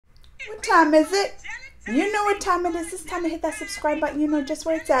What time is it? You know what time it is. It's time to hit that subscribe button. You know just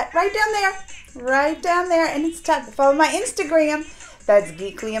where it's at. Right down there. Right down there. And it's time to follow my Instagram. That's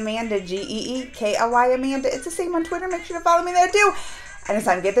Geekly Amanda. Geekly Amanda. It's the same on Twitter. Make sure to follow me there too. And it's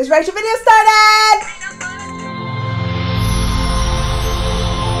time to get this reaction video started.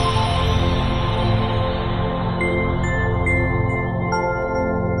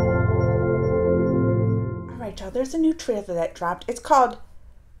 Alright, y'all. There's a new trailer that dropped. It's called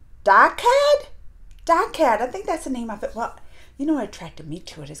Dhaakad? Dhaakad. I think that's the name of it. Well, you know what attracted me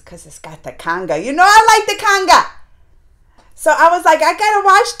to it is because it's got the Kanga. You know I like the Kanga. So I was like, I gotta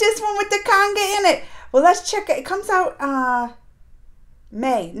watch this one with the Kanga in it. Well, let's check it. It comes out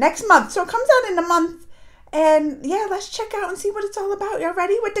May, next month. So it comes out in a month. And yeah, let's check out and see what it's all about. Y'all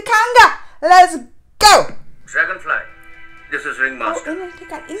ready with the Kanga? Let's go. Dragonfly, this is Ringmaster. Oh, and they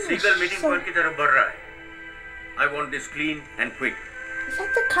got English. Seagull meeting point की तरफ बढ़ रहा है. I want this clean and quick. Is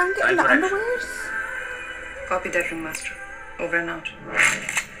that the Kanga in the underwears? Copy that, Ringmaster. Over and out.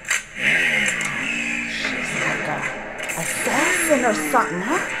 She's like a assassin or something,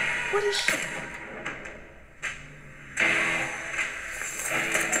 huh? What is she?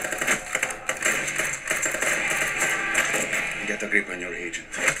 Get a grip on your agent.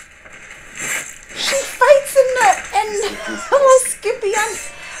 She fights in the little skimpy on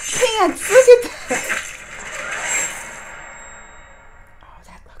pants. Look at that.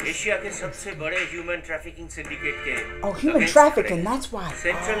 Asia के सबसे बड़े human trafficking syndicate के human trafficking, that's why.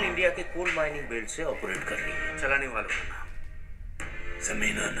 Central India के coal mining belt से operate कर रही है. चलाने वालों का नाम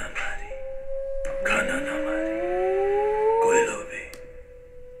जमीन ना मारी, खाना ना मारी, कोयला भी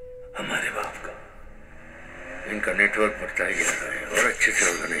हमारे बाप का. इनका नेटवर्क बढ़ता ही जा रहा है और अच्छे से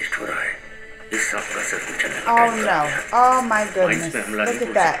ऑर्गेनाइज्ड हो रहा है. इस सब का सर कुचलने का Oh no. Oh my goodness. Look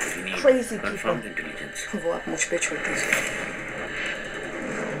at that. Crazy people. Confirmed intelligence. वो आप मुझ पे छोड़ दीजिए.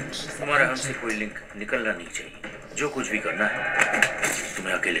 तुम्हारा हमसे कोई लिंक निकलना नहीं चाहिए. जो कुछ भी करना है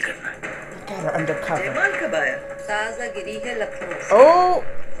तुम्हें अकेले करना है. Got her undercover. जयमाल कब आया? ताज़ा गिरी है Lucknow. Oh.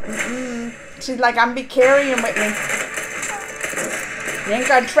 She's like, I'm be carrying with me. You ain't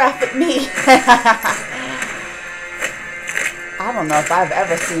gonna traffic me. I don't know if I've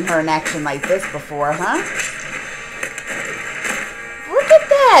ever seen her in action like this before, huh? Look at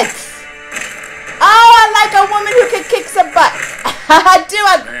that. Oh, I like a woman who can kick some butt. I do.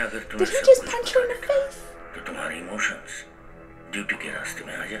 Did he just punch her in the face? तो तुम्हारे emotions duty के रास्ते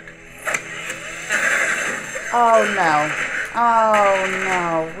में आ जाते. Oh no. Oh no.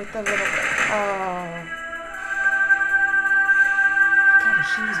 With the little. Oh. God, if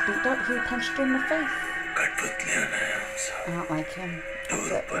she was beat up, he punched her in the face. I don't like him.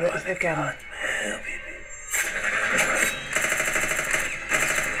 Look at him.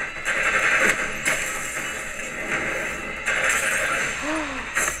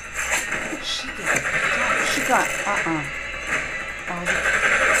 She got,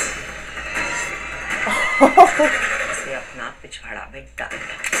 से अपना पिछवाड़ा बेटा.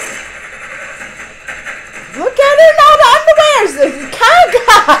 Look at her now, the underwears. Kanga.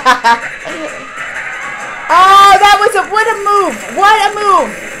 Oh, that was what a move. What a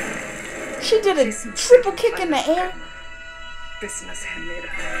move. She did a triple kick in the air. Business है मेरा.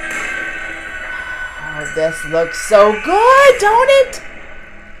 Oh, this looks so good, don't it?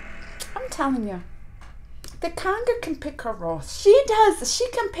 I'm telling you. The Kanga can pick her roles. She does. She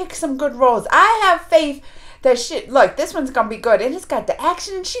can pick some good roles. I have faith that look, this one's going to be good. And it's got the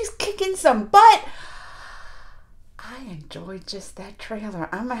action and she's kicking some butt. I enjoyed just that trailer.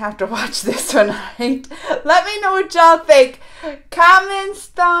 I'm going to have to watch this tonight. Let me know what y'all think. Comments,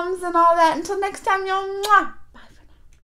 thumbs, and all that. Until next time, y'all.